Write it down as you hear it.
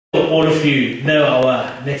All of you know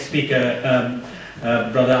our next speaker,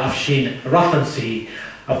 Brother Afshin Rattansi.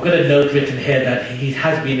 I've got a note written here that he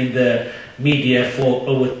has been in the media for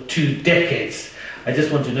over 2 decades. I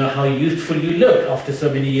just want to know how youthful you look after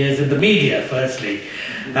so many years in the media, firstly.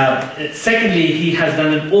 Secondly, he has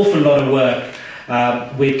done an awful lot of work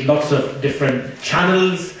with lots of different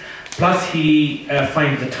channels, plus he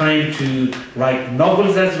finds the time to write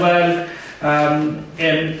novels as well.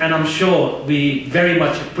 And I'm sure we very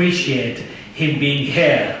much appreciate him being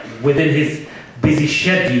here within his busy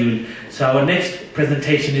schedule. So our next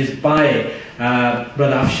presentation is by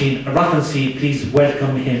Brother Afshin Rattansi. Please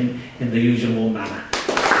welcome him in the usual manner.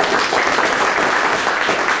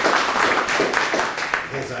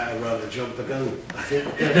 Yes, I'd rather jump the gun, I think.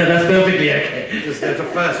 No, that's perfectly okay. Just the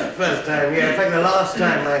first time, yeah. In fact, the last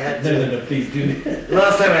time I had to... No, please do. The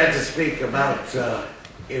last time I had to speak about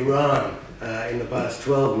Iran in the past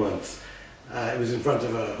 12 months, it was in front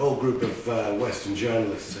of a whole group of Western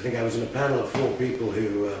journalists. I think I was in a panel of 4 people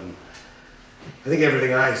who, I think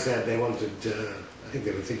everything I said they wanted, I think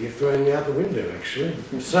they were thinking of throwing me out the window, actually.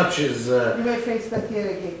 Such is... You may face that here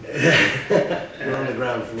again. We're on the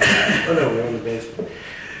ground floor. Oh no, we're on the basement.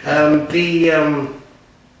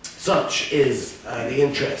 Such is the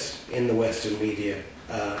interest in the Western media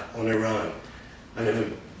on Iran.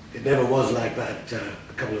 It never was like that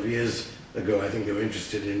a couple of years ago. I think they were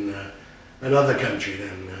interested in another country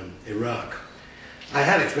than Iraq. I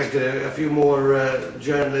had expected a few more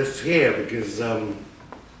journalists here because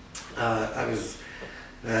I was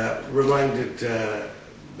reminded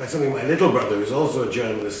by something my little brother, who's also a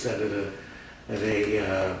journalist, said at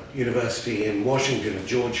a university in Washington, at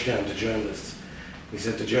Georgetown, to journalists. He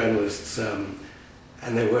said to journalists, and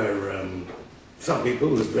there were some people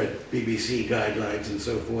who've read BBC guidelines and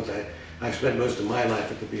so forth. I've spent most of my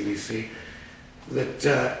life at the BBC.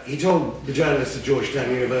 That he told the journalists at Georgetown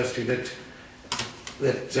University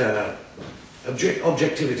that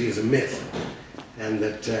objectivity is a myth, and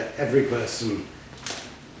that every person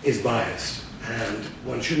is biased, and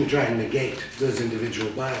one shouldn't try and negate those individual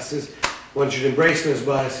biases. One should embrace those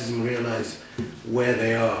biases and realize where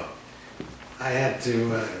they are. I had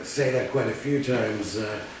to say that quite a few times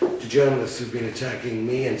to journalists who've been attacking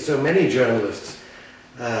me, and so many journalists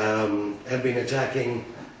have been attacking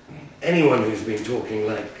anyone who's been talking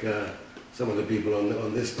like some of the people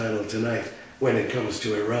on this panel tonight when it comes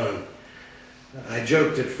to Iran. I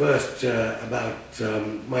joked at first about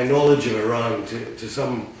my knowledge of Iran to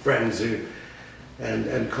some friends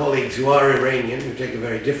and colleagues who are Iranian, who take a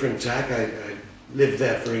very different tack. I lived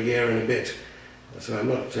there for a year and a bit, so I'm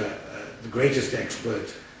not the greatest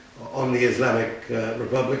expert on the Islamic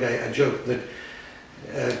Republic. I joked that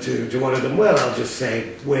to one of them, well, I'll just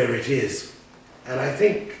say where it is. And I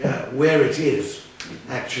think where it is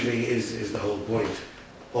actually is the whole point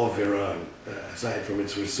of Iran, aside from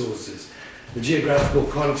its resources. The geographical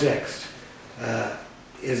context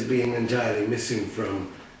is being entirely missing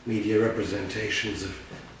from media representations of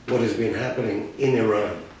what has been happening in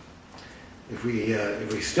Iran. If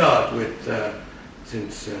we start with,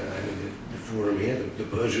 since the forum here, the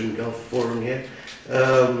Persian Gulf Forum here,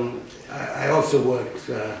 I also worked,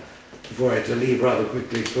 before I had to leave rather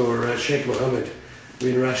quickly, for Sheikh Mohammed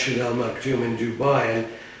bin Rashid Al Maktoum in Dubai. And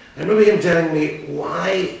I remember him telling me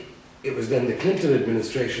why, it was then the Clinton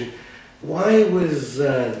administration, why were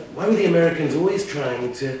the Americans always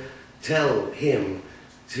trying to tell him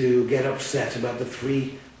to get upset about the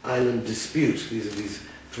 3-island dispute? These are these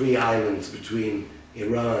 3 islands between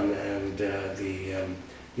Iran and the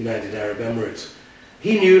United Arab Emirates.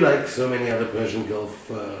 He knew, like so many other Persian Gulf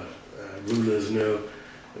rulers know,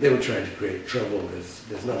 they were trying to create trouble.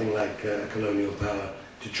 There's nothing like a colonial power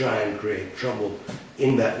to try and create trouble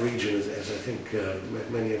in that region, as I think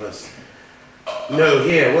many of us know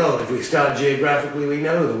here. Well, if we start geographically, we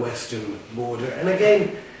know the western border. And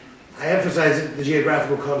again, I emphasize the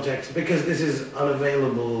geographical context because this is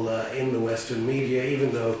unavailable in the Western media,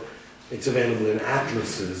 even though it's available in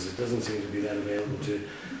atlases. It doesn't seem to be that available to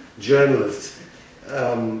journalists.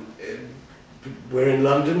 We're in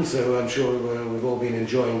London, so I'm sure we've all been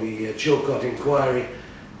enjoying the Chilcot inquiry,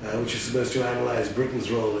 which is supposed to analyze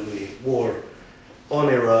Britain's role in the war on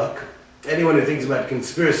Iraq. Anyone who thinks about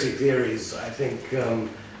conspiracy theories, I think,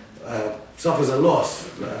 suffers a loss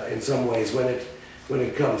in some ways when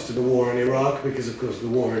it comes to the war in Iraq, because of course the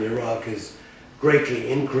war in Iraq has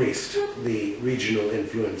greatly increased the regional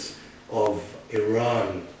influence of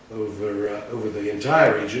Iran over the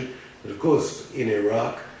entire region. But of course in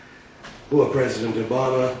Iraq, poor President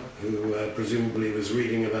Obama, who presumably was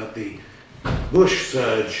reading about the Bush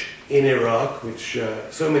surge in Iraq, which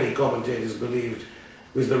so many commentators believed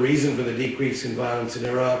was the reason for the decrease in violence in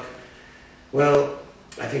Iraq? Well,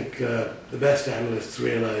 I think the best analysts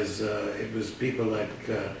realize it was people like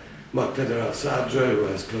Muqtada al-Sadr, who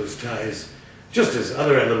has close ties, just as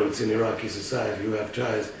other elements in Iraqi society who have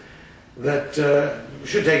ties, that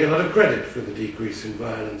should take a lot of credit for the decrease in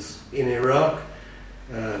violence in Iraq.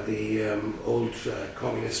 The old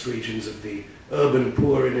communist regions of the urban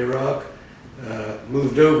poor in Iraq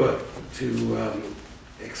moved over to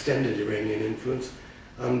extended Iranian influence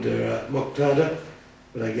under Muqtada,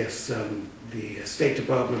 but I guess the State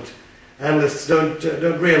Department analysts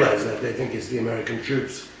don't realize that. They think it's the American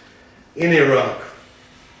troops in Iraq.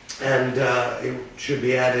 And it should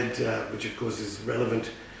be added, which of course is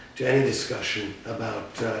relevant to any discussion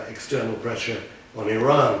about external pressure on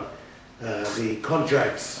Iran. The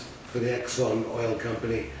contracts for the Exxon oil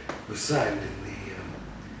company were signed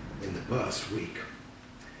in the past week.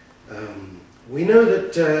 We know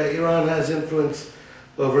that Iran has influence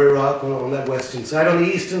over Iraq on that western side. On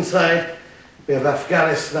the eastern side, we have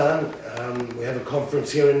Afghanistan. We have a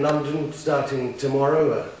conference here in London starting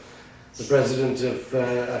tomorrow. The president of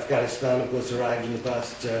Afghanistan, of course, arrived in the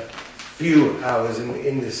past few hours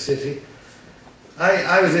in this city.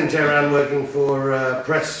 I was in Tehran working for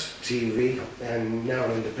Press TV, and now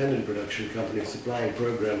an independent production company supplying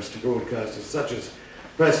programs to broadcasters such as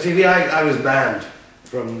Press TV. I was banned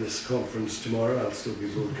from this conference tomorrow. I'll still be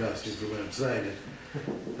broadcasting from outside it.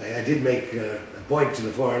 I did make a point to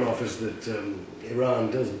the Foreign Office that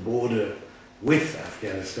Iran does border with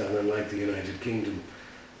Afghanistan, unlike the United Kingdom,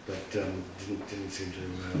 but didn't seem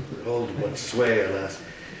to hold much sway, alas.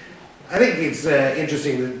 I think it's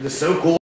interesting that the so-called